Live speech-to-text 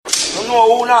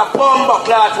know who not bomber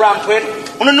cloth rampant.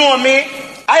 You know me?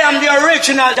 I am the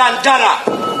original Dandana.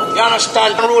 You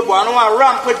understand? Road boy, I don't want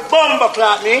ramp with bomber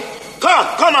cloth me.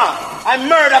 Come on. I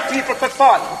murder people for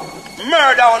fun.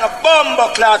 Murder on a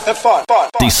bomber cloth for fun.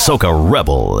 The Soca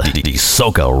Rebel. The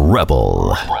Soca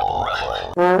Rebel.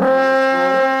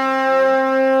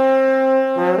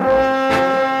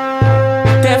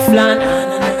 Teflon,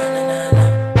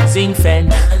 Zinc Fen,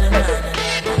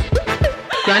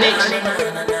 Granite,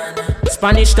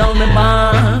 Spanish town me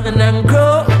born and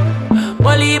grow.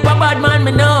 Only heap a bad man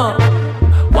me know.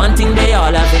 One thing they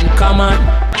all have in common.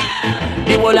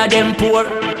 The whole of them poor.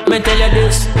 Me tell you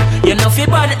this. You know fi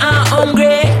bad and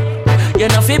hungry. You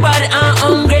know fi bad and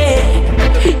hungry.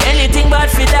 Anything bad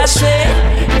fi that way.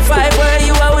 If I were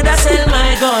you, I woulda sell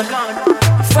my gun.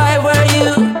 If I were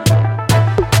you,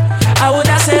 I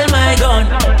woulda sell my gun.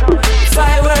 If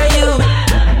I were you,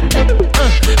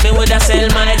 me woulda sell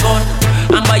my gun.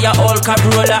 And buy a old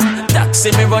Corolla.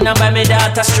 Taxi me run and buy me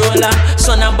daughter stroller.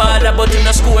 Son a baller but in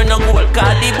a school no goal.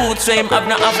 Call the boots so him have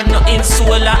nothing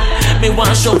solar. Me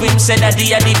want show him say that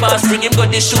he a the boss. Bring him go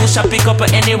the shoe shop, pick up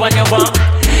anyone you want.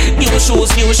 New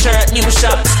shoes, new shirt, new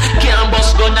shots. Can't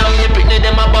bust gun down, you pick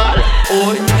them a ball.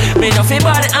 Oh, me no feel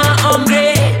bad and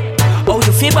hungry. Oh,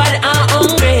 you feel bad and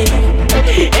hungry.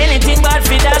 Anything bad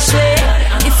for that way.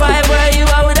 If I were you,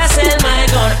 I woulda sell my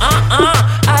gun.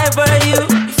 I were you.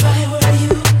 If I were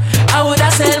you, I woulda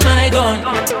sell my gun.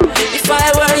 If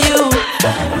I were you,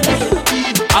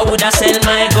 I woulda sell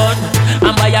my gun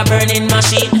and buy a burning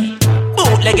machine.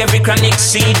 Like every chronic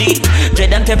CD.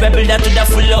 Dread and terrible that woulda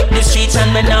full up the streets.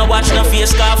 And me now watch no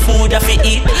face car food that fi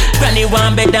eat. Granny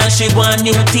want bed and she want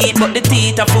new teeth. But the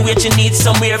teeth are for which she needs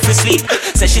somewhere for sleep.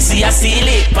 Say she see a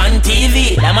ceiling on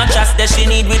TV. That mattress that she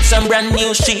need with some brand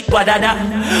new sheet. Wadada.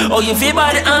 Oh you feel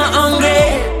bad and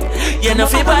hungry. You know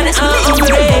feel bad and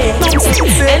hungry.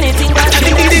 Anything bad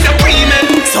you need a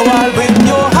premium. So all when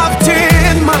you have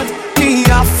 10 man, me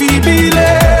a feel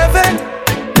believing.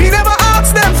 Never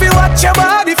ask them fi watch your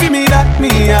body fi me that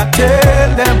me I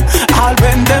tell them. All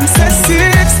when them say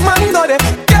 6 man go there,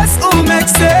 guess who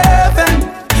makes 7?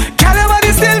 Can your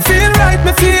body still feel right?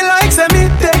 Me feel like say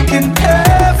me taking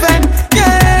heaven.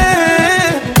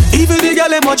 Yeah. Even the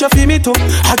girl them watch you fi me too.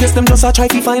 I guess them just a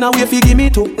try to find a way fi give me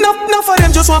too. No for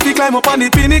them just want fi climb up on the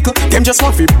pinnacle. Them just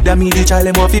want fi them me the child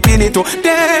them want fi pin it too.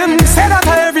 Them say that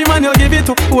every man you give it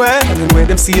to. Well, when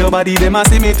them see your body, them a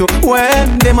see me too.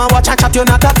 When them a watch and chat, you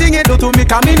not a thing you do to me.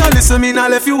 Cause me no listen, me no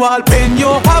left you all. When you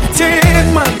have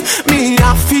 10 man, me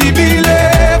a fi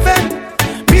believing.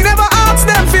 Me never ask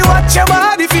them fi watch your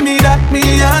body fi me that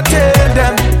me a tell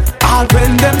them. All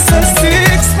when them say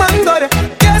 6 man go there,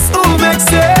 guess who makes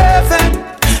 7?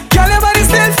 Girl, your body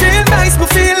still feel nice,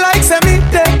 but feel like say me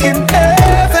taking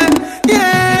heaven.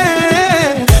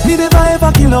 Yeah. Me never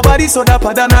ever kill nobody, so that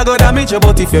part I go damage you.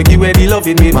 But if you give away the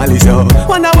loving me, malice yo.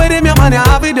 Wonder where them your man you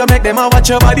have it, you make them a watch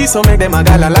your body, so make them a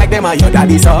gala like them a your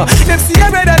daddy so. Them see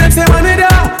your brother, them say man with you.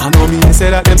 I know me I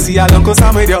say that them see a long cause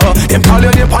I'm with you. Them call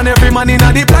you upon every man in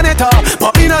the planet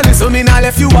but me no listen, me no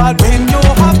left you out when you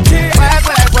have kids. Work.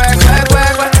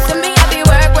 To me I be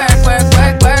work.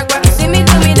 See me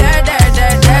do me dirt.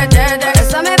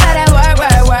 So me better work.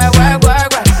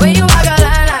 When you walk a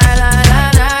line,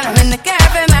 I'm in the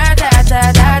cafe, man,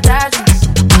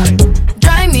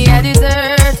 drive me a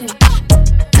dessert.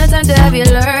 No time to have you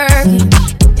lurking.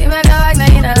 You make me like now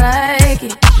you don't like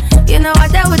it. You know I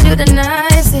dealt with you the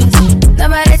nicest.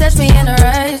 Nobody touched me in a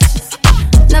righteous.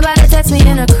 Nobody text me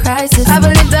in a crisis. I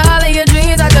believed all of your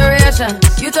dreams are duration.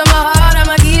 You took my heart and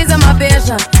my keys and my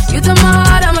patience. You took my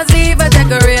heart and my sleeve for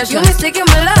decoration. You mistaken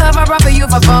my love, I brought for you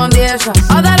for foundation.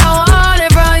 All that I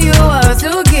wanted from you was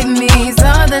to give me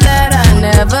something that I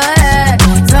never had,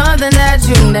 something that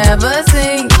you never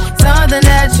seen, something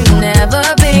that you never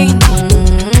been.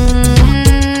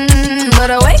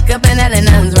 But I wake up and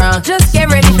nothing's wrong. Just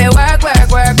get ready for work.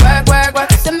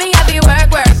 To me I be work.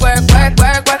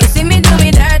 You see me do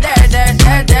me dirt.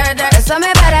 So me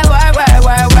better work.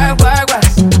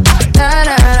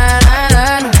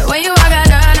 When you walk out,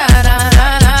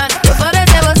 before the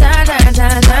table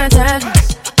turn.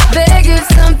 Beg you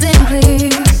something,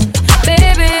 please.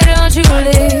 Baby, don't you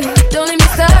leave. Don't leave me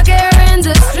stuck here in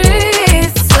the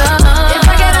streets. If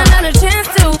I get another chance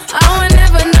to, I will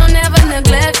never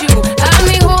neglect you. I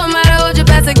mean, who am I to hold your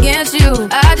best against you?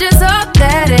 I just hope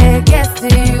that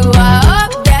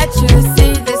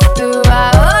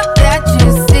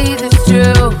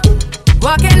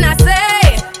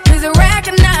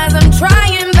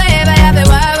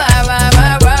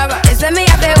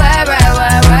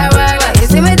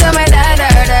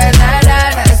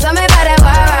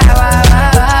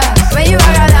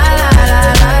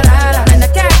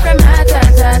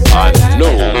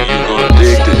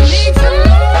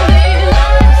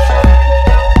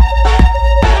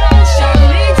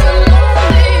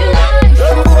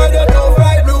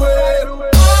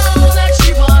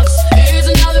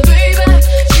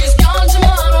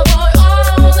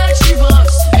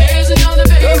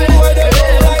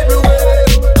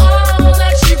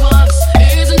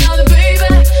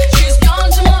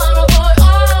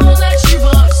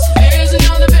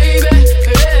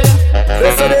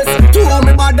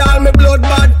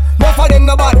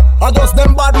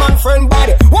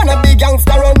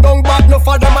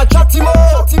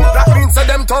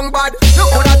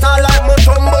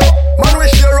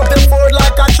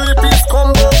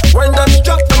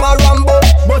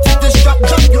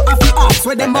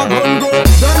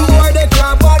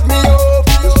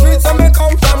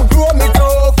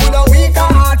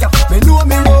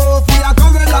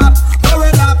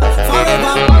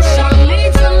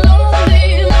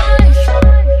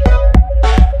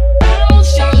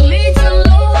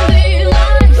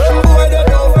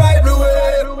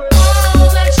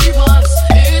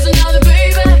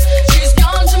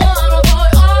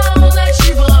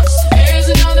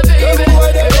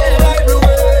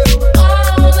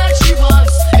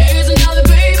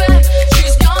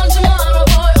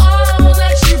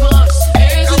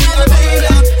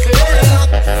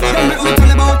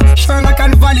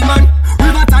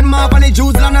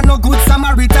Jews land and no good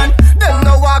Samaritan. Them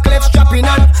no walk left strapping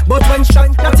on, but when shot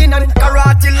nothing on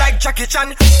karate like Jackie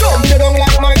Chan. Come you down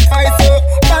like Mike Tyson.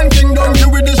 Banking down you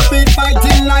with the street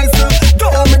fighting nice.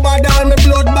 Don't me bad all me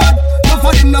blood bad. No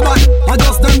for them no bad, I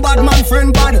just them bad man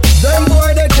friend bad. Them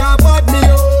boy they can't bad me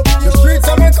up. The streets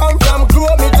where me come from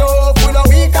grow me tough. We no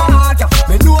weak heart,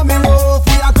 me know me rough.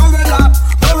 We are going up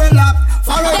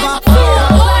forever.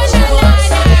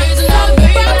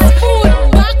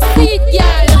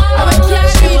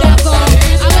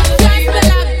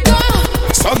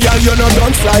 So girl, you no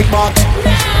dance like that.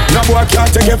 No boy can't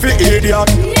take you for idiot.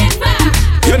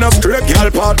 You no straight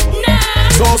girl pot.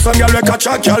 So some girl we catch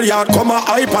a girl yard. Come a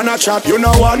hype and a chat. You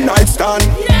know one night stand.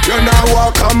 You know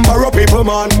walk and borrow people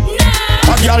man.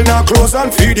 A girl now close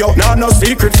and feed you. Now no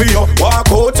secret for you. Walk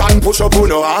out and push up on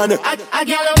no hand. A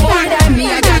girl more than me.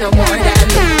 A girl more than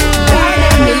me. More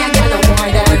than me. A girl more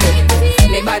than me.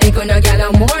 Me body gonna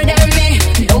girl more than me.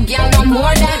 No girl no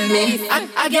more than me.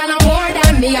 A girl more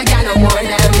than me. A girl more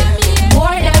than me.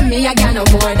 More than me. A girl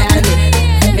more than me.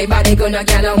 Me body gonna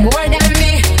girl more than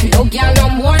me. No girl no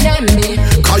more than me.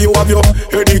 Cause you have your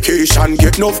education,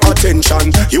 get enough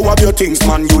attention. You have your things,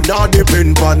 man, you not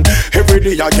depend on. Every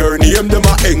day I your name, them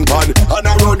a hang pan. And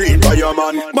I run in by your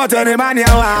man. But any man you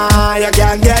want, you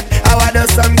can get. I want to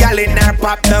some gal in her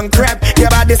pop down crap. Your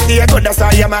body stay good, that's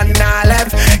how your man not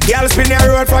left. Girl spin your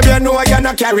road from you know you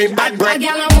not carry bad breath. A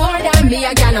girl more than me,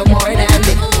 a girl more than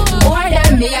me. More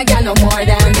than me, a girl more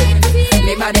than me.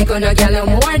 Me body gonna girl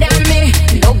more than me.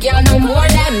 No girl no more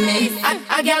than me.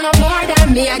 A girl more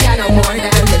than me, a girl more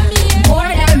than me. More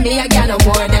than me, a girl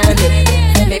more than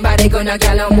me. Me body gonna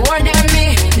girl more than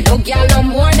me. No girl no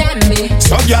more than me.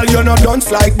 So girl you no dance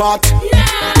like that.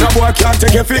 No boy can't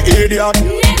take you for idiot.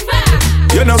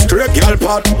 You no straight girl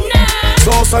pot.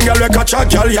 So some girl we catch a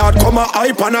girl yard. Come a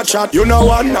hype and a chat. You know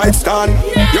one night stand.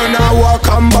 You know walk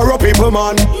and borrow people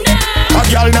man. A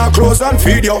girl now close and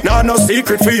feed you. Now no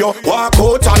secret for you. Walk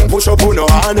out and push up on no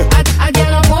hand. A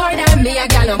girl more than me, a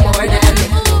girl more than me.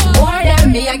 More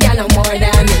than me, a girl more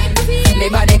than me. Me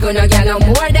body gonna girl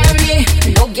more than me.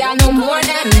 No girl no more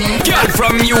than me. Girl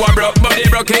from you a broke body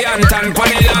broke and tan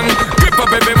funny long. Grip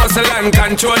up every muscle and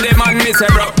control the man. Me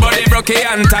say broke body broke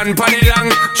and tan funny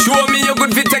long. Show me you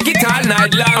good fit take it all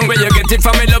night long. Where you get it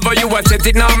from me love how you a set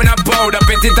it now me not proud up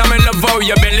it and me love how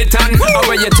you belly tan. Or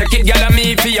where you check it girl and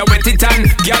me for you wet it and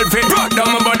girlfriend brought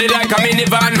down my body like a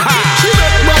minivan. Ha. She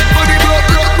make my body broke.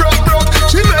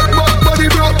 She make my body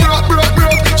broke.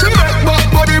 She make my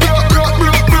body broke.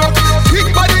 Kick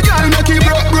body girl make it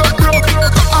broke. Go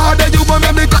harder you want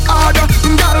me go harder.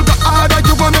 Girl go harder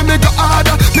you want me go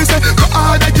harder. Me say go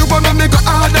harder you want me go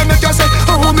harder. Make you say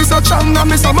oh me so strong and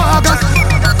me so maga.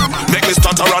 Make me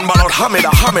stutter and ball out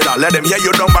Hamida. Let them hear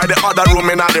you down by the other room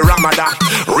in the Ramada.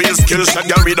 Real skill set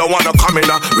girl we don't wanna come in.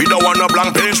 We don't want no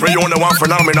blank page we only want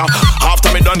phenomena.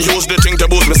 After me done use the thing to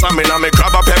boost me stamina. Me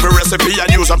grab up every recipe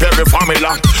and use up every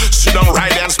formula. Sit down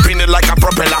ride and spin it like a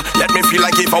propeller. Let me feel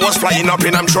like if I was flying up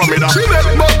in Andromeda. She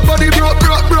make my body broke.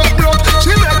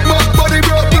 She make my body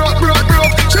broke.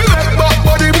 She make my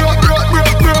body broke.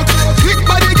 Kick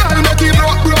body girl make it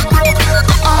broke.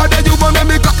 Go harder you want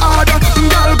me go harder.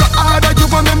 Girl go harder you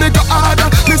want me go harder.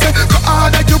 Me say go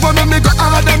harder you want me go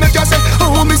harder. Make you say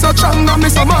oh me so strong and me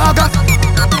so maga.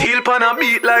 Heel pan a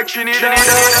beat like Trinidad.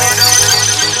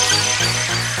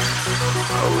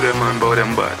 How them man bow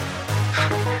them bad.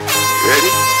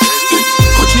 Ready?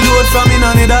 Cut you load from in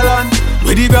a Netherland.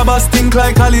 Where the grabbers stink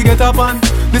like Ali get up on.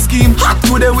 The scheme hot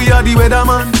today we are the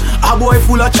weatherman. A boy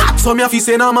full of chat so me a fi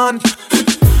say no man.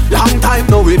 Long time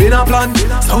now we been a plan.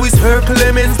 So it's her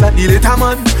Clemens like the later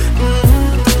man.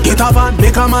 Get a van,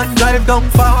 make a man drive down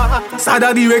far.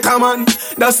 Sada the wrecker man.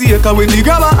 That's the echo when the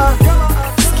grabber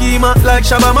schema like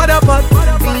Shabba Motherpot.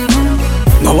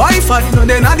 No Wi-Fi, no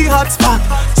then at the hot spot.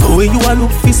 So when you a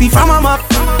look, you see from a map.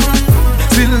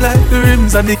 Still like the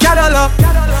rims and the Cadillac.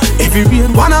 Every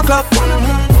rain 1 o'clock.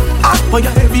 Hot for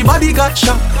ya, everybody got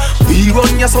shot. We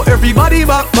run ya so everybody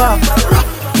back.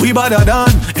 We badder than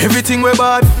everything we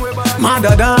bad.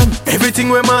 Madder than everything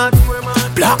we mad.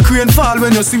 Black rain fall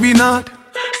when you see we not.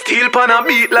 Steel pan a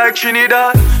beat like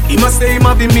Trinidad. He must say him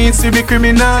have the means to be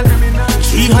criminal.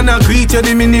 He and greet you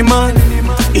the minimal.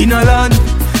 In a land,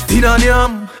 tin and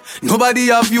yam. Nobody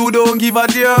have you, don't give a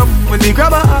damn. When they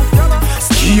grab a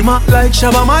schema like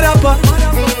Shabba Motherpot.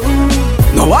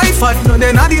 No Wi-Fi, no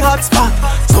then at the hot spot.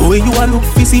 So when you a look,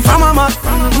 you see from a map.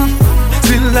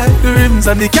 Still like the rims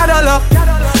and the Cadillac.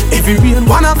 Every rain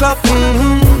 1 o'clock.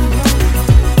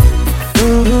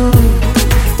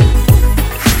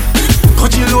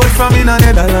 Cut you load from in a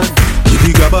Netherland. If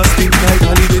you grab a stick like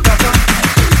a little tata.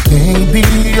 Baby,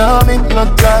 I'm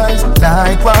hypnotized.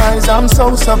 Likewise, I'm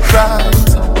so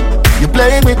surprised. You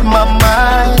play with my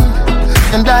mind,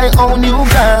 and I own you,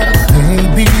 girl.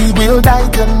 Maybe we'll die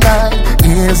tonight.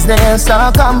 Is there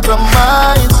some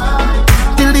compromise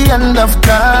till the end of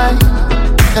time?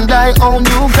 And I own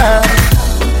you, girl.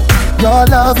 Your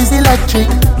love is electric.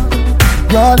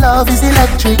 Your love is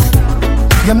electric.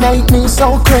 You make me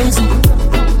so crazy.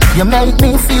 You make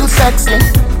me feel sexy.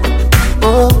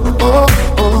 Oh, oh,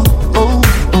 oh, oh,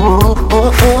 oh, oh,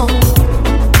 oh,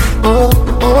 oh,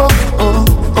 oh, oh,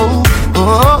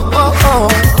 oh, oh, oh.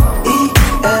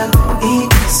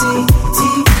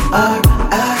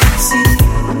 ELECTRIC.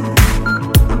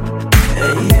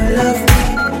 And you love me,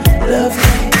 love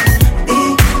me.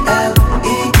 ELECTRIC.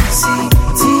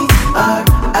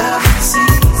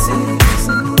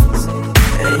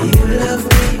 And you love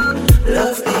me,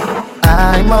 love me. I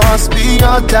must be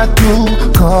your tattoo,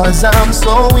 'cause I'm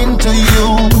so into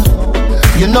you.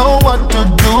 You know what to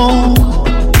do,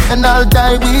 and I'll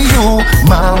die with you.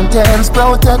 Mountains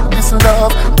protect this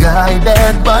love,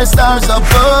 guided by stars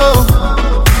above.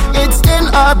 It's in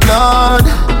our blood,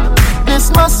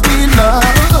 this must be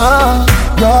love.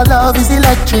 Your love is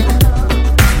electric.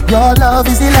 Your love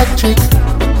is electric.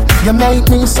 You make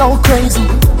me so crazy.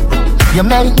 You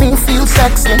make me feel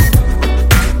sexy.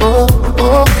 Oh,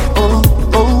 oh, oh,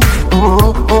 oh,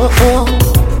 oh, oh, oh,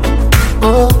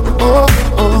 oh, oh, oh,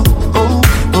 oh,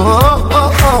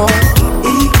 oh, oh.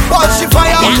 Watch the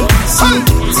fire.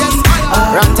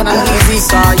 Rantan and easy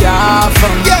fire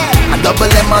from a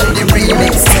double M on the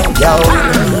remix. Yo,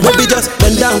 baby just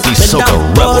bend down, bend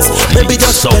down, pause. Baby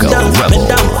just bend down,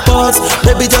 pause.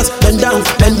 Baby just bend down,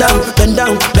 bend down, bend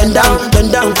down, bend down,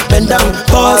 bend down, bend down,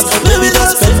 pause. Baby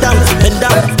just bend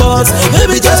down, pause.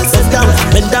 Baby just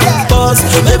bend down, pause.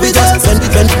 Baby just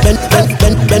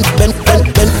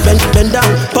bend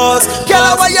down, pause.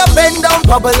 Girl, why you bend down,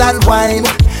 bubble and wine?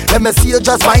 Let me see you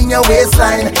just wind your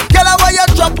waistline. Girl, why you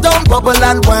drop down, bubble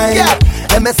and wine? Yeah.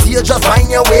 Let me see you just wind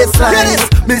your waistline. Yes.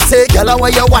 Me say, girl, why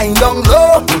you wind down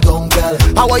low? You don't, girl.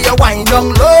 How are you wind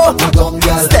down low? You don't,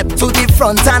 girl. Step to the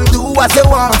front and do what you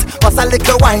want. Pass a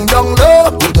little wind down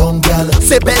low. You don't, girl.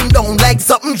 Say bend down like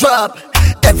something drop.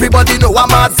 Everybody know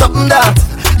I'm at something that.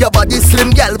 Your body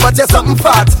slim, girl, but you're something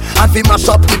fat. And we mash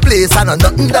up the place and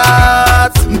nothing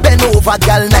that. Bend over,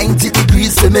 girl, 90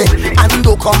 degrees to me. And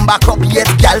don't come back up yet,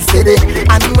 girl, steady.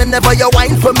 And whenever you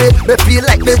whine for me, me feel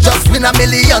like me just win $1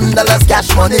 million cash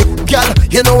money. Girl,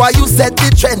 you know why you set the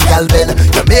trend, girl, Ben.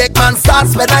 You make man start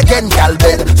spend again, girl,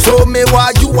 Ben. Show me why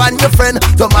you and your friend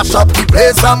to mash up the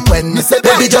place and when me say,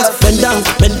 baby, just bend down,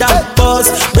 pause.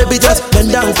 Baby, just bend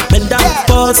down,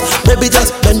 pause. Baby,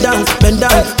 just bend down, bend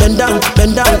down, bend down,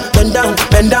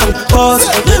 bend down, pause.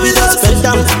 Baby, just bend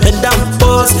down,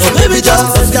 pause. Baby,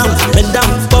 just bend down,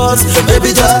 pause.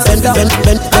 Baby, just bend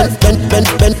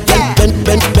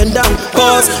down,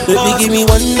 pause. Baby, give me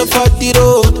one to for the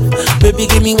road. Baby,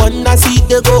 give me one to see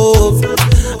the go.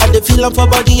 And the feeling for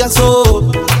body and soul.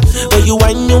 When you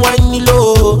whine me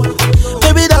low.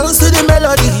 Baby, dance to the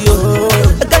melody, yo.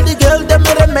 I got the girl, them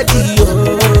a remedy, yo.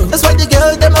 That's why the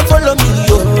girl, them a follow me,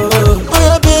 yo.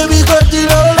 Oh, baby, got the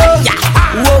low.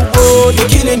 Whoa, whoa, you're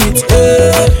killing it,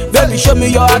 eh. Baby, show me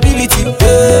your ability,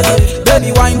 eh.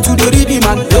 Baby, wine to the rhythm,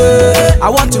 man, eh. I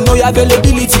want to know your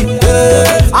availability,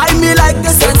 eh. I me like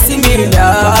the sensei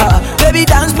mania. Baby,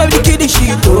 dance, baby, kill the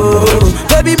shit, oh.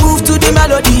 Baby, move to the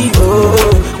melody, oh.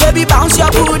 Baby, bounce your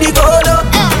booty, go low.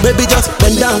 Baby, just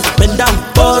bend down,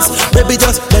 pause. Baby,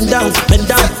 just bend down,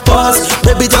 pause.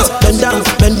 Baby, just bend down,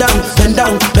 pause. Baby, just bend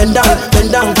down,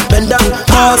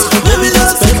 pause. Baby,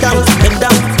 just bend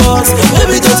down, pause.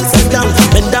 Baby, just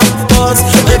bend down.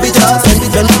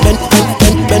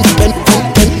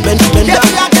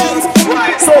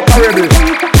 So baby.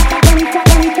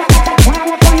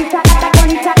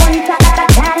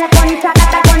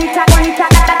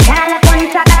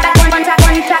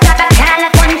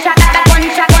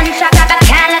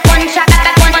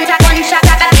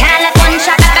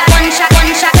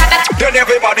 Then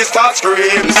everybody starts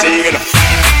screaming, singing.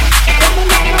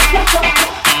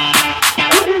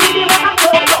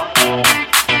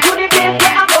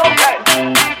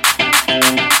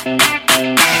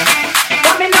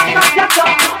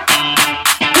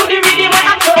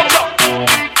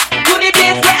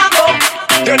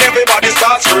 Then everybody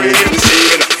starts screaming,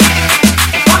 singing.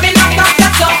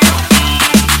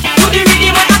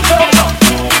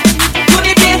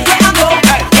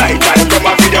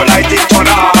 Light it, turn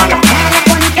on.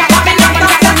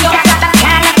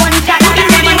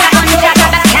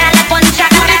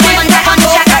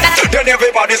 Then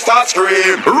everybody starts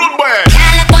screaming. Rude boy.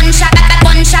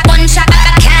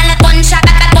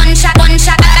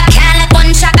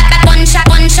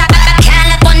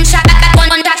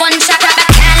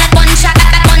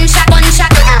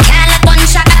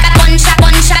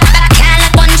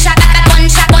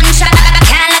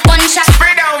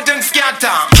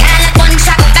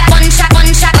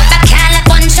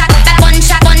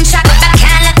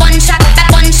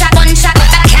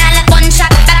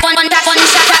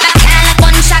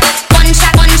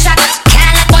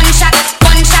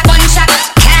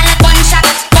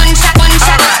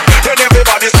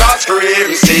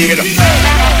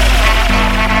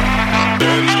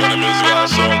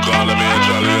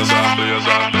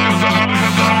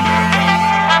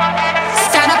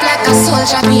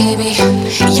 Jaja, baby.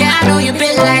 Yeah, I know you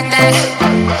been like that.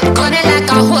 Gun it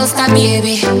like a holster,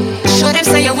 baby. Show them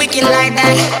say you're wicked like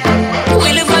that.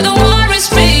 We live where the war is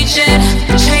raging,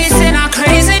 chasing our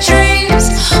crazy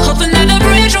dreams, hoping that the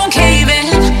bridge won't cave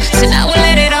in. So now we'll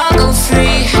let it all go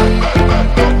free.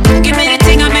 Give me the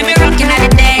thing, I made me rockin' at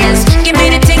the dance. Give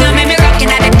me the thing, I made me rockin'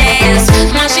 at the dance.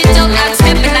 Man, she don't not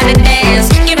steppin' at the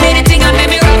dance. Give me the thing, I made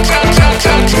me rock, rock, rock,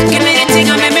 rock. Give me the thing,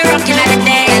 I made me rockin' at the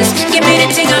dance. Give me the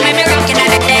thing, I made me rockin' at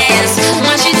the dance.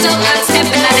 Man, she don't not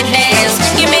steppin' at the dance.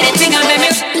 Give me the thing, I made me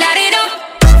light it up.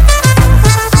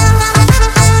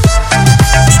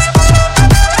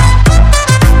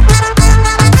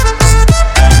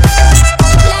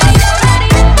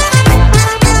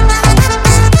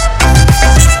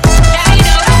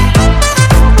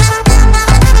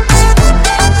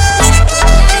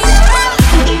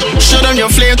 Your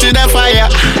flame to the fire,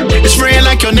 it's spraying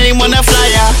like your name on a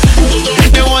flyer.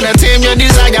 They wanna tame your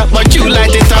desire, but you light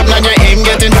it up, now your aim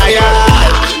getting higher.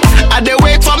 I dey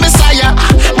wait for Messiah,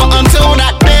 but until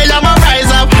that day I'ma rise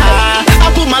up high.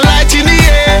 I put my light in the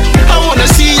air, I wanna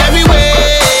see everywhere.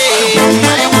 One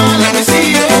by one, let me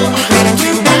see you.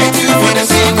 Two by two for the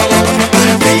sequel.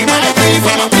 Three by three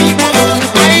for my people.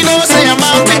 I know say I'm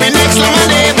out to be next like my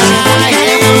neighbor.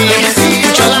 Let me see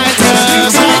you. Put your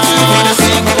lighters on. For the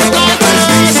sequel.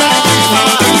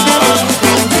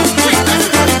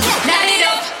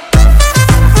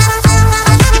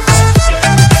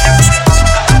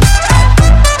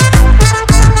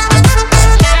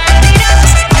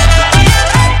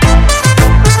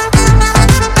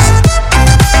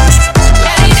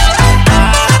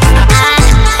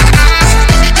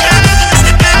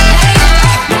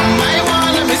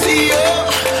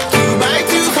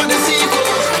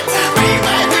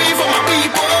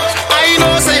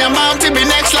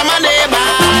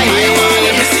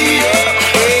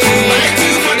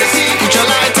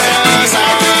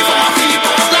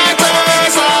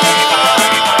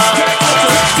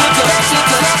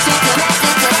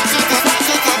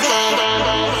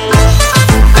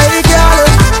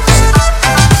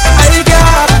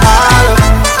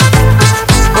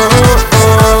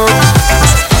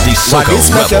 Why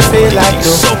this make you feel like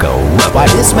though? Why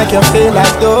this make you feel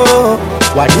like though?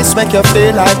 Why this make you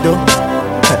feel like though?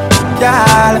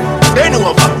 Girl,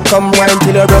 come wine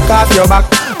till you broke off your back,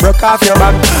 broke off your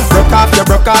back, broke off your,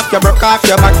 broke off your, broke off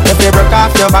your back. If you broke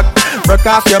off your back, broke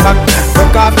off your back,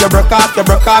 broke off your, broke off your,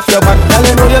 broke off your back. Girl,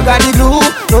 you know you got the glue,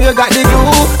 know you got the glue,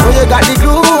 know you got the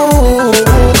glue.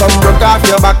 Come broke off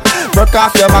your back, broke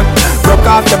off your back, broke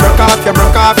off your, broke off your,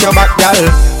 broke off your back, girl.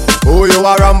 Who you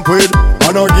are ramp with?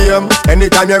 On a game.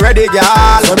 Anytime you're ready,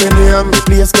 girl. So me name. The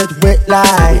place get wet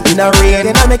like in a rain,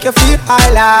 and I make you feel high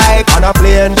like on a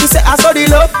plane. She say I saw the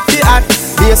love, the act.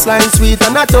 Baseline sweet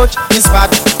and I touch this fat.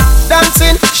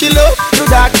 Dancing, she love do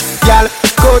that. Girl,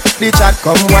 cut the chat.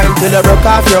 Come wine till you broke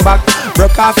off your back,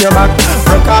 broke off your back,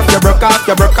 broke off your, broke off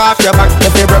your, broke off your back.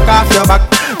 If you broke off your back,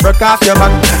 broke off your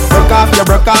back, broke off your,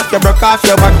 broke off your, broke off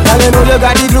your back. Girl, you know you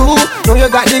got the glue, know you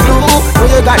got the glue, know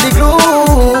you got the glue.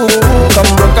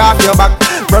 Come broke off your back,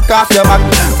 broke off your back,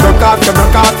 broke off your,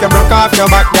 broke off your, broke off your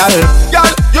back, girl.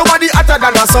 Girl, you body hotter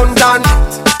than a suntan.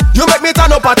 You make me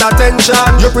turn up at attention.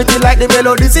 You pretty like the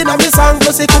melodies in a me song.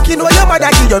 Plus you cooking while your mother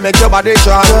give you make your body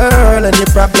strong. Girl, any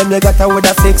problem you got I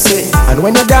woulda fix it. And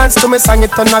when you dance to me song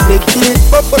it on a big hit.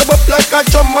 Bop like a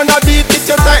drum on a beat. It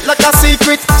you tight like a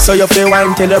secret. So you feel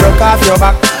wine till you broke off your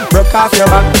back, broke off your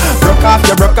back, broke off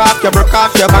your, broke off your, broke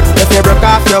off your back. If you broke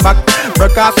off your back,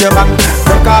 broke off your back,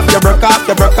 broke off your, broke off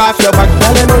your, broke off your back.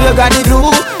 Girl, you know you got the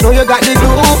glue, know you got the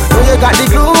glue, know you got the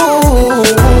glue.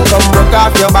 Come broke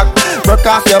off your back, broke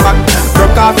off your back,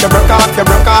 broke off your, broke off your,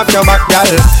 broke off your back, girl.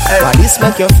 Why this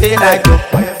make you feel like though?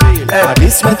 Why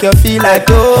this make you feel like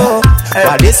though?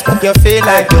 Why this make you feel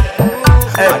like though?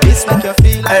 Why this make you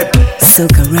feel like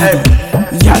Soca Rebel?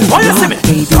 Why you see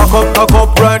me? Cock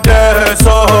up right there,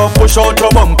 so push out your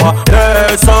bumper,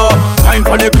 there, so time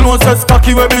for the closest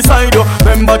cocky way beside you.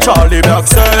 Remember Charlie Black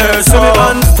says so.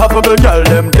 Unstoppable girl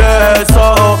them there,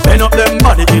 so bend up them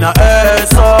body in a air,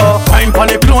 so time for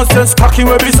the closest cocky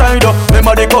way beside you.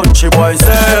 Remember the country boy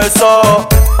says so.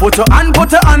 Put your hand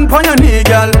on your knee,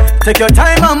 girl. Take your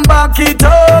time and back it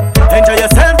up. Enjoy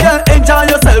yourself, girl, enjoy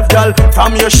yourself, girl.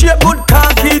 From your shape, good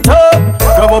cock it up.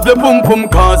 Grab up the pum pum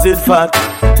cause it fat.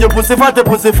 Your pussy fat, your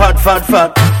pussy fat, fat,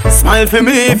 fat. Smile for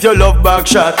me if you love back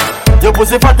shot. Your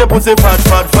pussy fat,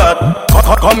 fat, fat.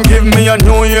 Come give me a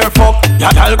New Year fuck.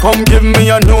 Yeah, girl, come give me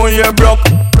a New Year broke.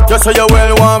 Just so you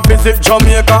well want visit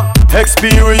Jamaica.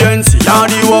 Experience,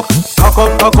 yardy walk.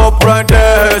 Cock up right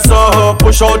there, so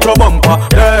push out your bumper,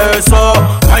 there, so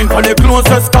time for the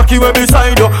closest says cocky way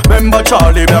beside you. Remember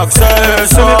Charlie Black says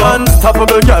so. Me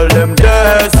unstoppable girl them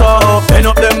there so. End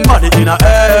up them body in a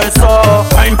air so.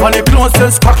 Fine pon the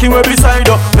closest cocky way beside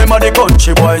you. Remember the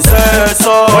country boy says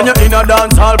so. When you in a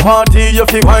dancehall party you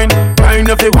feel wine. Wine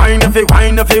if you wine, if you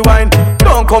wine, if you wine.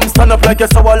 Don't come stand up like you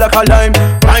sour like a lime.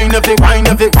 Wine if you wine,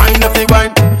 if you wine, if you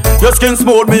wine. Your skin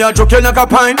smooth, me a joke you like a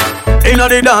pine. Inna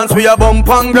the dance we a bump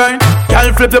and grind.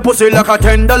 Girl flip the pussy like a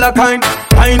 $10 kind.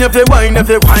 Wine if you wine, if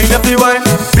you wine, if you wine.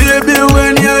 Baby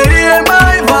when you hear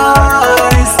my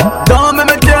voice, don't make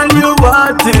me tell you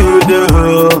what to do.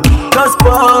 Just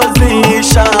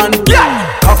position, yeah.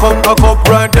 Cock up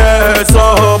right there,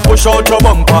 so push out your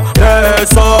bumper, there,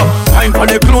 so wine for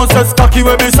the closest cocky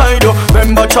way beside you.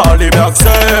 Remember Charlie Black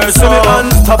says so. Me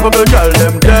unstoppable girl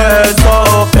them there,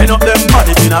 so bend up them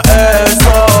body in a air,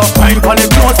 so wine for the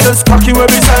closest cocky way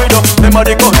beside you. Remember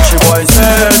the country boy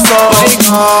says so. My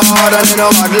God, I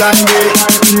know bad like me.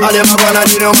 All them a gonna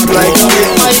do no bad like me.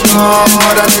 My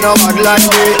God, I know bad like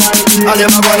me. All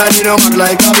them a gonna do no bad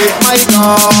like me. My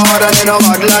God, I know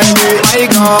bad like me. My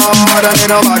God, I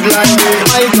know bad like me.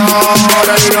 My God,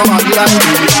 I know bad like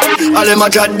me. All them a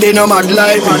chat they no mad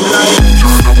like me.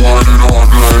 Turn the one in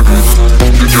on like me.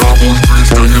 The job on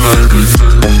freestyle like me.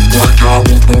 One job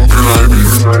on bumping like me.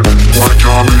 One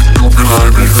job on jumping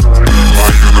like me.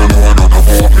 Why you don't know none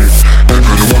about me?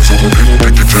 Because you want something to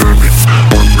make you tell me.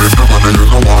 One break the man and you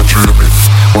know what to me.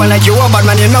 Well like you a bad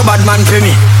man, you know bad man for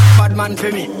me. Bad man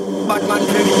for me. Bad man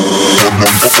for me.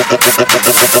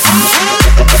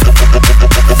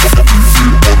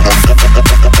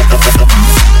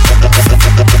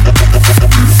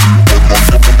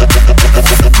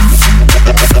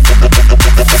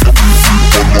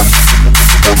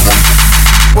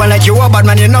 Well like you a bad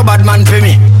man, you know bad man for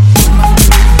me.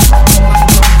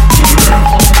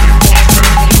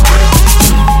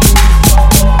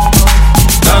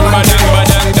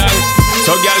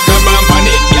 So girl come on pan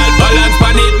it, girl balance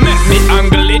pan it. Make me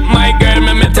angle it, my girl,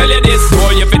 me tell you this. So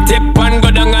you fi tip and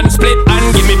go down and split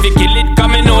and give me fi kill it,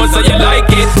 come in know so you like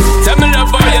it. Tell me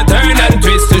love how you turn and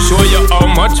twist to show you how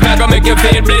much me gonna make you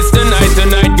feel blessed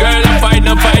tonight, girl. I fight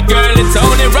no fight, girl, it's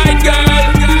only right, girl.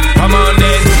 Come on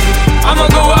then, I'ma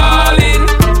go all in.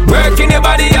 Working your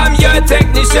body, I'm your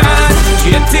technician.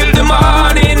 Straight till the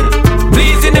morning.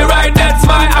 Pleasing the right, that's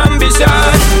my ambition.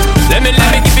 Let me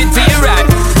give it to you right.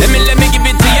 Let me give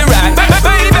it to you right,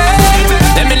 baby.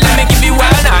 Let me give you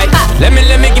one night. Let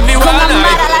me give you one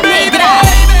night, baby.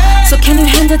 So can you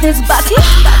handle this body?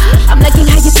 I'm liking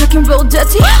how you talking real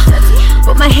dirty.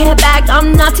 Put my hair back,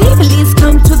 I'm naughty. Please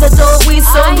come to the door, we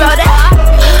so rowdy.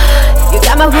 You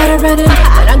got my water running,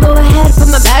 but I go ahead,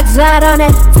 put my backside on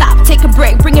it. Stop, take a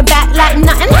break, bring it back like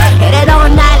nothing. Hit it all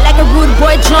night like a rude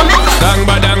boy drumming. Dang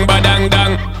ba dang ba dang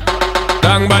dang.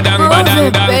 Dang ba dang ba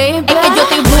dang dang. Es que yo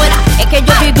estoy buena, es que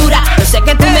yo estoy dura. Yo sé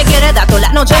que tú me quieres dar toda la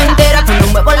noche entera. Cuando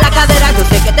muevo la cadera, yo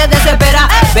sé que te desespera.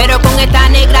 Pero con esta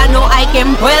negra no hay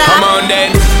quien pueda. Come on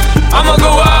then, I'ma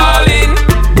go all in.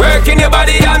 Working your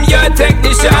body, I'm your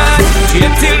technician.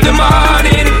 Straight till the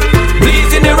morning.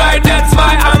 Pleasing the right, that's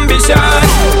my ambition.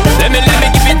 Let me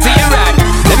give it to you right.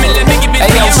 Let me give it to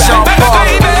you right,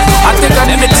 baby. I think I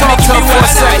need to talk to her for a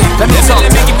second. Let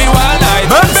me give you all night,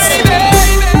 baby.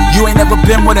 You ain't never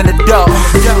been one of the dough.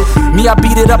 Me, I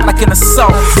beat it up like an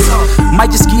assault. Might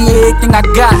just give you everything I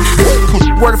got.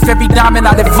 Worth every diamond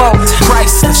I devote.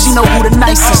 Priceless, she know who the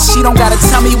nicest. She don't gotta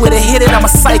tell me where to hit it, I'm a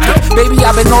psychic. Baby,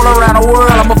 I've been all around the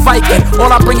world, I'm a Viking. All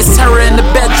I bring is terror in the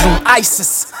bedroom,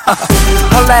 ISIS.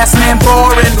 Her last name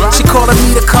boring. She calling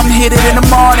me to come hit it in the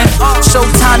morning.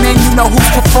 Showtime and you know who's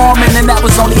performing. And that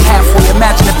was only halfway,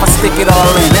 imagine if I stick it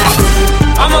all in.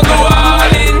 I'ma go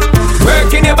all in.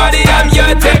 Working your body, I'm your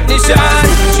technician.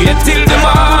 Straight till the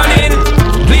morning.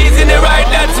 Pleasing the right,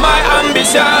 that's my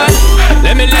ambition.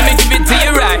 Let me give it to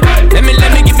you right. Let me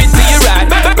give it to you right,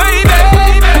 baby.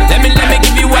 Let me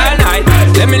give you one night.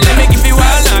 Let me give you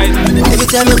one night. Every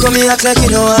time you come here act like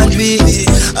you know what we.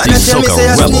 And I tell me say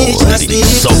I sneak.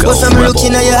 But I'm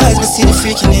looking at your eyes, me see the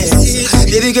freakiness.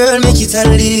 Baby girl, make it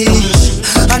unleash.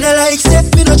 And I like say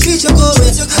me no treat you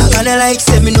good. And I like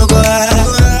say me no go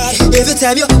hard. Every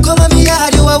time you come at me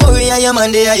yard, you a worry and your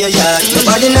man there your yard.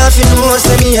 Nobody nothing knows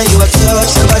say me and you a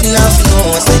touch. Nobody nothing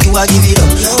knows say you a give it up.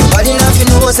 Nobody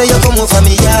nothing knows say you come over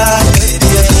me yard.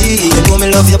 Baby, you know me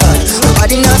love your body.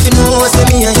 Nobody nothing knows say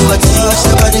me and you a touch.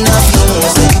 Nobody nothing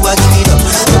knows say you a give it up.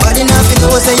 Nobody nothing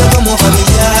knows say you come over me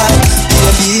yard.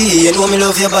 Baby, you know me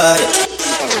love your body.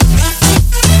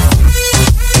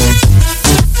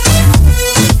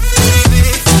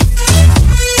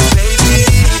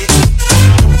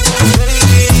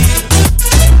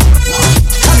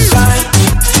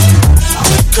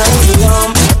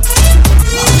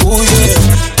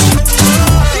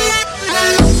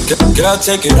 I'll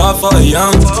take it off for a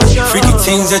young. Freaky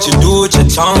things that you do with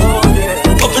your tongue.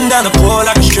 Up and down the pole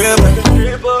like a stripper.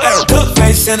 Duck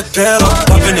face in the pillow.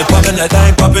 Popping and popping like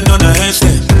I ain't popping on the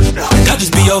handstand. I'll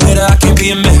just be your hitter, I can't be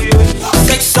a man.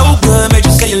 Sex so good, made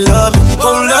you say you love me.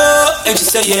 Hold up, and you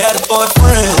say you had a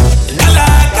boyfriend. And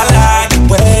I like the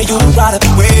way you ride it,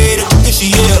 the way that you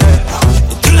she is.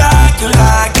 You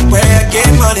like the way I get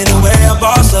money, the way I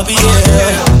boss up,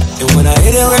 yeah. And when I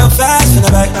hit it real fast in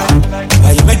the back,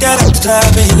 how you make that up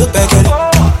clap and you look back at it.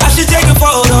 I should take a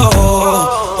photo,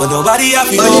 but nobody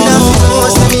happy. Nobody nothing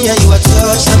knows, say me and you a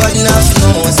touch. Nobody nothing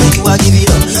knows, say you a give it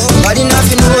up. Nobody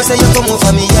nothing knows, say you come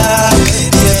over me, yeah.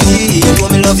 Yeah, you know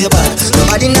me love you bad.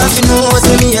 Nobody nothing knows,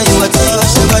 say me and you a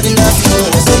touch. Nobody nothing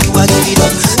knows, say you a give it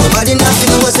up. Nobody nothing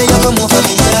knows, say you come over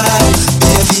me, yeah.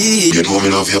 Yeah, you know me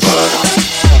love you bad.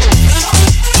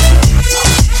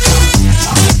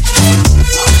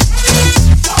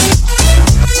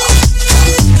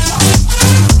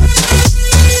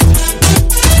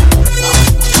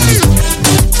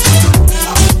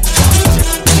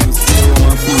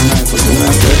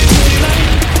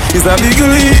 It's a big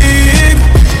league,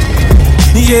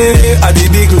 yeah, at the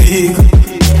big league.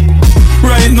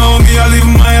 Right now, me I live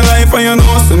my life and you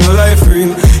know, see my life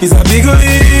real. It's a big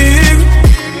league,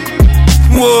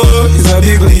 whoa, it's a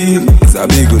big league, it's a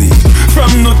big league.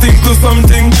 From nothing to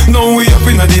something, now we up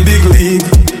in a the big league.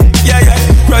 Yeah,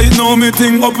 yeah, right now me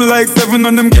thing up like 7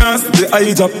 and them can't see the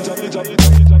eye drop.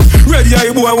 Ready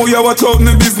eye boy, who you watch out in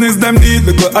the business, them need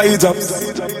little eye drops.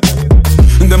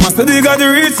 Them a say they got the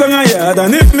reach on a yard,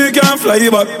 and if me can't fly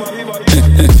back,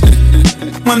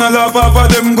 man I laugh off of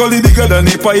them gully bigger than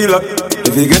the pilot.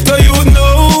 If you get to you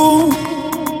know,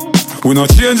 we not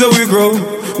change how we grow.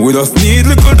 We just need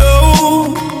little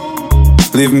dough.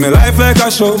 Live me life like a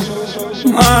show.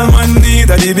 All man need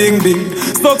a the bing bing.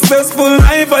 Successful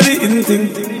life a the in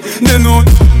thing. They know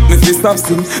me fi stop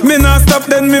sing. Me not stop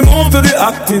then me move to the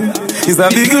acting. It's a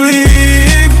big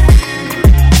league.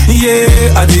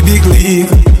 Yeah, at the big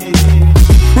league.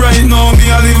 Right now, me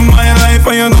I live my life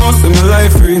and you know, see my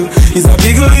life real. It's a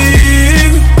big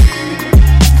league.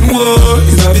 Whoa,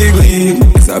 it's a big league.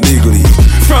 It's a big league.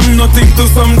 From nothing to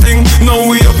something, now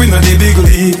we up in a the big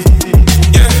league.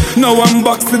 Yeah, now I'm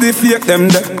back to the fake them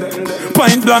there.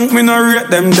 Point blank, me no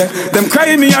rate them there. Them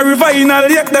cry me a river in a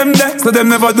lake them there. So them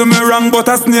never do me wrong, but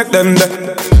I snake them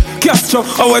there. Castro,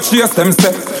 I watch chase them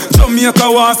step. Jamaica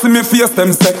want see me face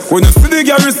them step. When you see the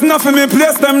garrison off me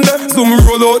place them there. So me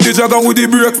roll out the jagger with the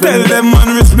brakes. Tell them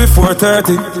man reach me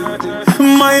 430.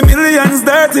 My millions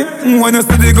dirty. When you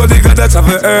see the go, they got that have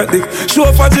a earthy. Show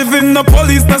for giving the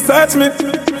police no search me.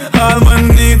 All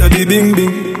man need a the bing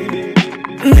bing.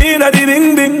 Need a the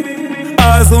bing bing.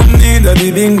 All some need a the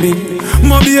bing bing.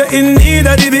 Mobile in need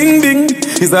a the bing bing.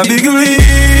 It's a big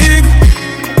league.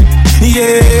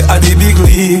 Yeah, at the big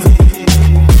league.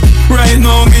 Right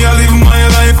now, me I live my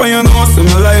life and you know, see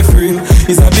my life real.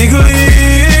 It's a big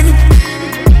league.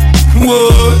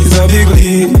 Whoa, it's a big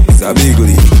league. It's a big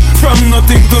league. From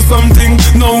nothing to something,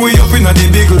 now we up in a the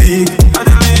big league.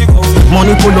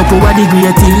 Money pull up over the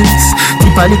greatest.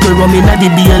 Tip a little rum in a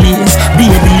the Baileys.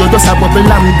 Baby, you just a bubble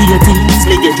and beaties.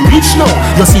 They get rich now,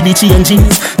 you see the changes.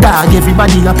 Dog,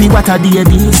 everybody happy, what a day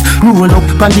this. Roll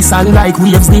up on the sand like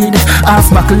waves did.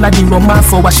 Half buckle of the rum, half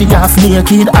for she half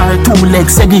naked. Our 2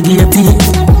 legs segregated.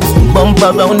 Bump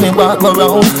around me, walk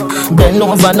around. Bend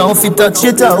over now, if you touch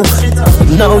it out.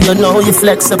 Now you know you're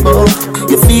flexible.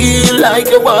 You feel like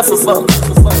you want to fuck.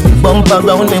 Bump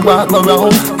around me, walk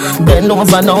around. Bend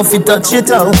over now, if you touch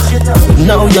it out.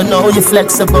 Now you know you're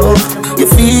flexible. You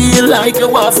feel like you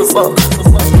want to fuck.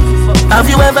 Have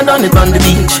you ever done it on the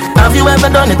beach? Have you ever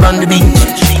done it on the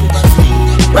beach?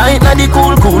 Right now the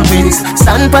cool, cool breeze.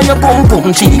 Stand by your pum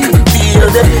pum cheek. Feel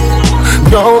the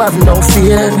don't have no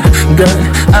fear,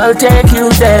 girl, I'll take you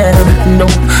there. No,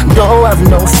 don't have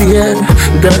no fear,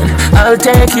 girl, I'll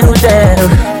take you there.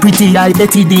 Pretty eye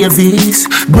Betty Davis,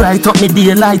 bright up me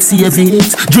daylight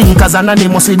savings. Drinkers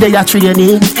anonymously they are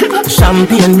training.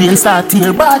 Champagne rain start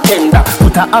here, bartender.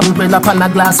 Put a umbrella on a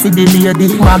glass for the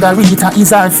lady. Margarita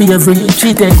is our favorite.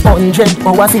 She take 100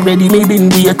 hours ready, me been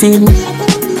waiting.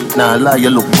 Nah lie, you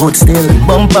look good still.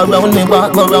 Bump around me,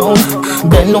 walk around.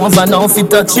 Bend over now if you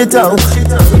touch it out.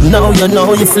 Now you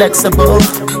know you're flexible.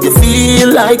 You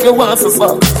feel like you want to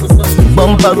fuck.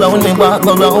 Bump around me, walk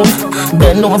around.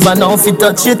 Bend over now if you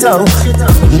touch it out.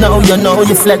 Now you know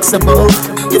you're flexible.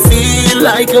 You feel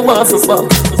like you want to fuck.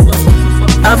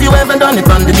 Have you ever done it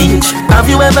on the beach? Have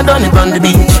you ever done it on the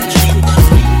beach?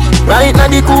 Right now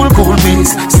the cool, cool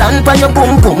breeze. Stand by your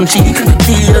pum pum cheek.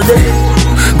 Feel the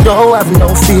don't have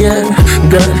no fear,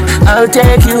 girl, I'll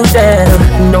take you there.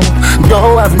 No,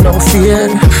 don't have no fear,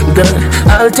 girl,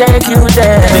 I'll take you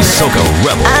there. The Soca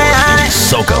Rebel,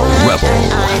 Soca Rebel.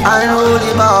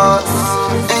 Unruly boss,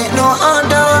 ain't no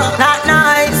other, not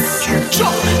nice.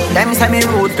 Them say me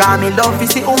rude, cause me love to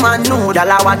see woman nude.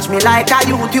 Y'all watch me like a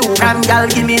YouTube. From y'all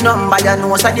give me number, you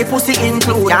know so the pussy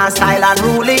include. Your style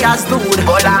unruly as dude.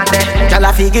 Hold on there.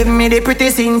 Y'all fi give me the pretty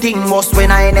sing thing. Most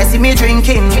when I see me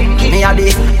drinking. Me a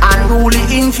the unruly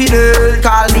infidel.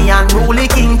 Call me unruly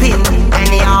kingpin.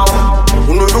 Anyhow,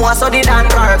 who no know so the dan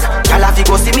work. Y'all fi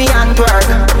go see me and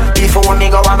twerk. Before me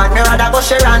go a man, me rather go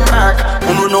share and work.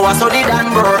 Who no know so the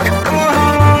dan work.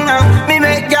 Me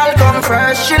make y'all come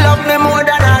first. She love me more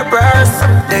than her purse.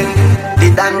 Then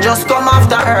the dan just come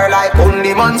after her like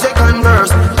only 1 second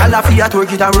verse. Y'all a fi at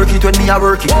work it and work it when me a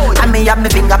work it. And me have me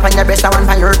finger on your breast and one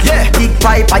for your key. Big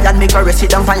pipe and me caress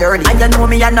it down for your knee. And you know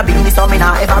me and no business so me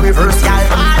nah ever reverse y'all.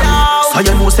 So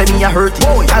you know say me a hurt it.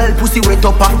 Y'all pussy wet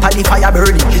up after the fire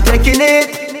burning. She taking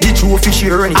it. The trophy she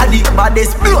earning. I the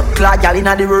baddest blood clot y'all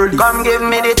inna the world. Come give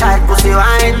me the tight pussy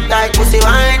wine, tight pussy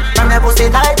wine. From your pussy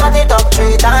tight, put it up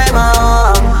 3 times.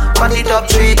 Put it up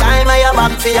 3 times. I your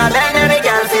back for your bend, every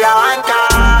girl for your one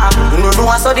car. You know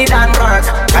I saw the dan work.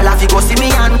 Y'all have to go see me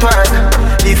and twerk.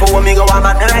 Before me go a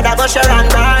man, rather go share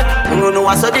and work. You know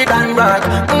I saw the dan work.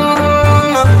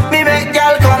 Me make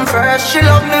girl come first. She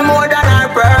love me more than her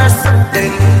purse.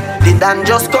 Then the dan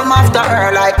just come after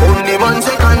her like only 1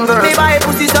 second verse. Me buy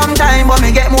pussy sometime, but me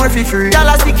get more for free. Y'all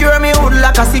a secure me hood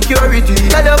like a security.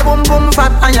 Tell your boom boom fat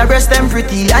and your breast them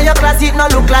pretty. And your closet no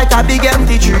look like a big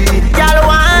empty tree. Y'all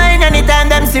whine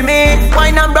anytime them see me.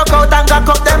 Wine and broke out and cock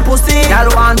up them pussy. Y'all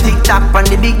want TikTok on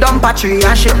the big dumper tree.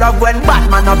 And she love when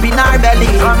Batman up in her belly.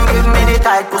 Come give me the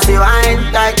tight pussy wine,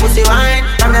 tight pussy wine.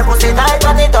 From your pussy tight,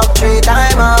 put it up 3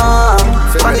 times.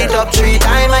 Put it up 3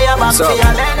 times. I your back to your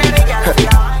belly.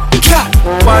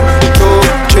 1, 2,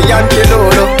 3 and kill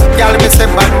out. Y'all me say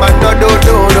bad man no do.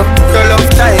 Your love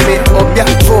time me up your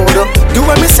food. Do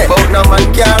what me say, but no man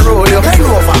can roll you. Hang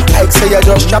over, like say you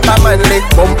just chop a manly.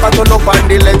 Bumper turn up and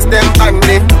the legs them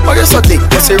handy. Oh you so thick,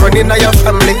 but you running on your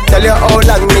family. Tell you how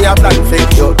long me a plan for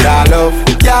you. Da love,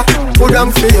 yeah, put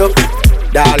on for you.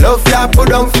 Da love, yeah,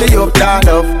 put on for you. Da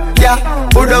love, yeah,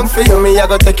 put on for you. Me I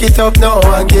go take it up now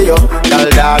and give you.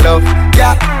 Da love,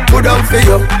 yeah, put on for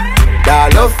you. Da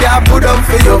love, yeah, put on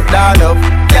for you. Da love,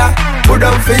 yeah, put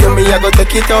on for you. Me I go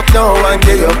take it up now and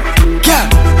give you. Yeah,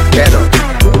 bend up,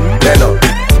 bend up,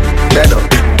 bend up,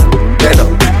 bend up,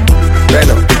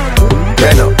 bend up,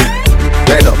 bend up,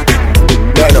 bend up,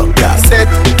 bend up. Yeah,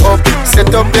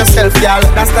 set up yourself, y'all.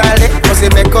 That's style it. Cause you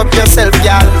make up yourself,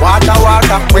 y'all. Water,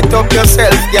 wet up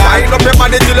yourself, y'all. Wind up your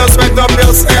body till you sweat up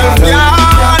yourself,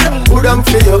 y'all. Put on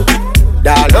for you.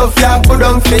 Da love, yeah, put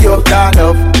on for you. Da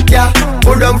love, yeah,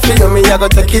 put on for you. Me I go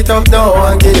take it up now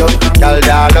and give you. Da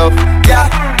love, yeah,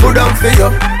 put on for you.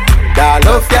 Da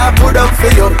love, yeah, put on for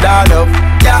you. Da love,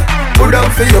 yeah, put on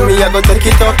for you. Me I go take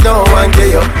it up now and give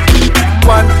you.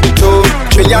 1, 2,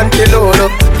 3 and kill out.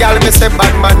 Y'all me say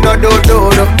bad man no do.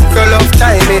 Your love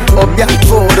time me up your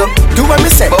food. Do what me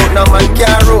say, but no man can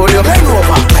roll you. Hang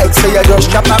over, like say you just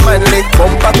chop a manly.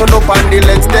 Bumper turn up and the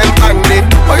legs them handy.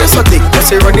 Oh you so thick, but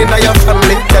you running on your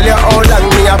family. Tell you how long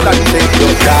me a plan for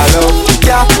you. Da love,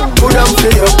 yeah, put on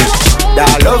for you. Da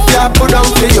love, yeah, put on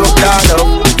for you. Da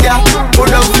love, yeah,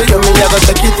 put on for you. Me a go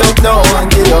take it up now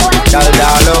and give you. Da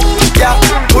love, yeah,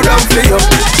 put on for you.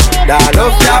 Da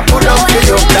love, yeah, put on for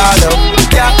you. Da love,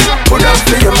 yeah, put on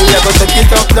for you. Me a go take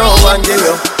it up now and give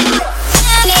you.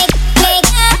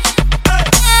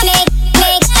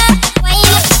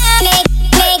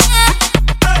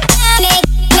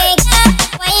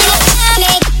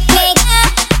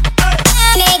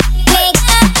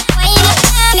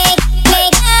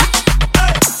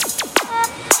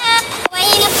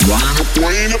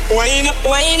 Wait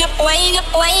up.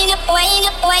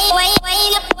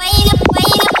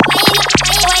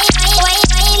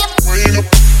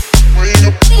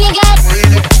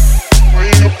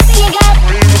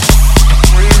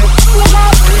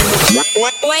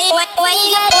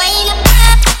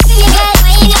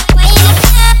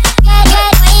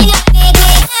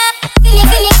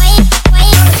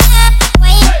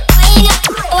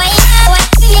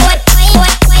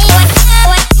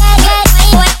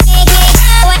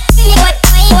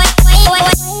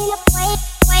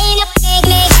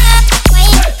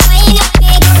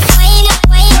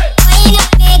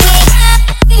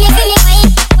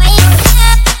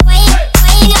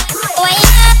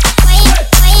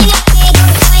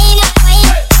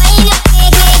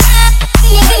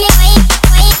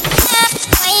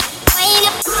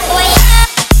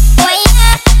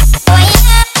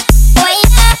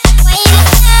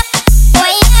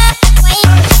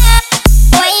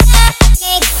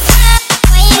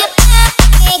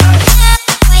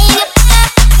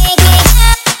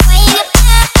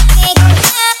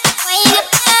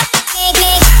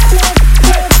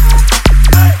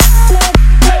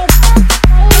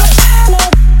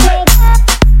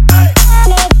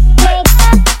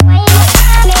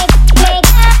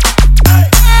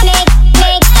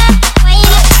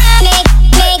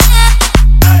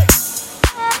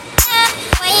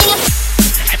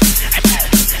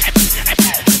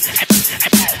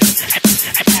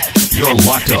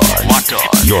 locked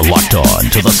on. You're locked on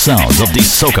to the sounds of the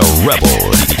Soca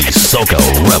Rebel. The Soca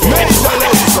Rebel.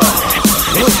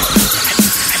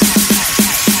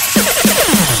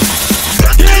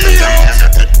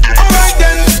 Alright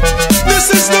then,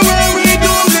 this is the way we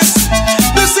do this.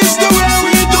 This is the way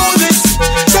we do this.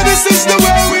 So this is the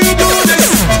way we do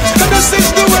this. So this is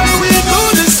the way we do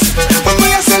this. When we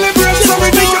are celebrate, so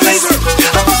we do this.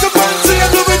 I'm at the party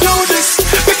and we do this.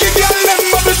 We kick your leg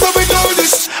bubble, so we do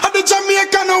this. At the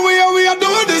Jamaican way we are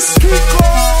doing this.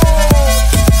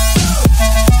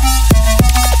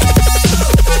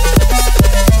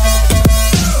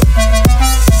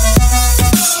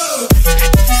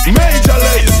 Major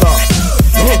laser.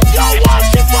 Yo, watch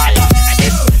the fire.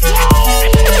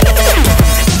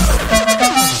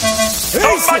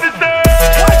 Somebody say,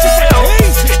 watch it fire.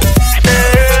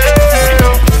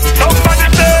 Somebody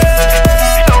say,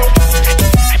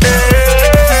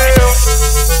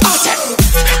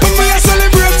 when we are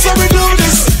celebrate, so we do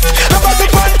this. About the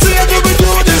party and we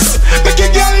do this. Make a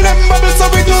girl them bubble, so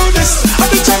we do this. At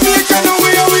the Jamaican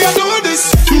way we are doing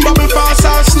this. Bubble fast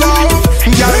and slow.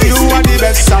 Girl, you are the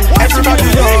best song. Everybody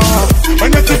know.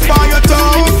 When you tip on your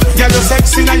toe, girl, you're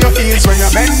sexy and your heels when you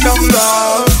bend down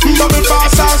low. Bubble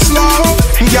fast and slow.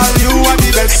 Girl, you are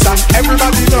the best song.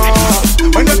 Everybody know.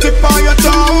 When you tip on your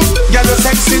toe, girl, you're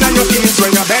sexy and your heels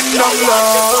when you bend down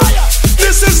low.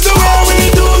 This is the way we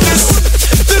do this.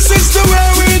 This is the way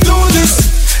we do this.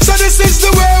 So this is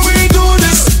the way we do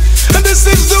this. And this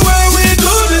is the way we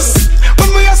do this.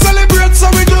 When we are celebrate, so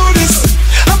we do this.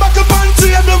 I'm back up on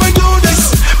table, we do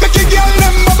this. Make a girl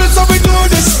them bubble, so we do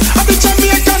this. At the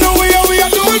Jamaican way we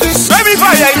are doing this. Baby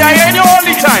fire, yeah, you all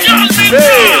the time.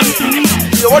 Hey,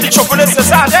 you want the chocolate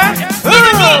salad, eh?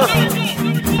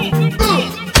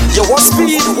 You want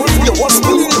speed, you want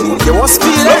speed, you want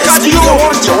speed. Look at you,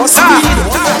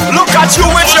 look at you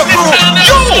with your crew.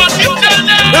 You,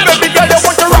 the baby girl, you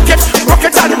want to rock it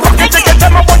and rock it. Take it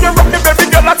time, I want you rock it, baby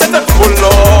girl. I said, oh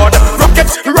Lord, rock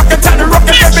it and rock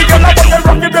it, baby girl. I want you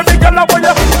rock it, baby girl. I want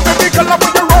you, baby girl. I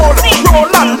want you roll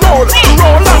and roll,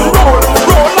 roll and roll,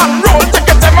 roll and roll.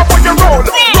 Take it time, I want you roll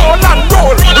and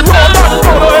roll, roll and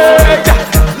roll. Hey,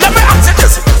 let me ask you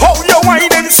this: how you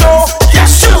whining so?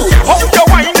 Yes, you. How you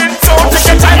whining so?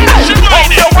 Take it time, how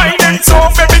you whining so?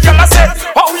 Baby girl, I said,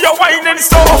 how you whining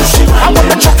so? I want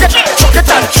you chuck it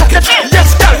and chuck it.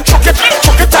 Yes, girl, chuck it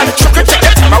and chuck it. Take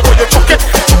it time, I want you chuck it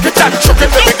and chuck it.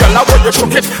 Baby girl, I want you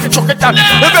chuck it and.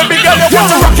 Baby girl, you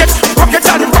want to rock it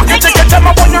and rock it. Take it time,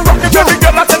 I want you.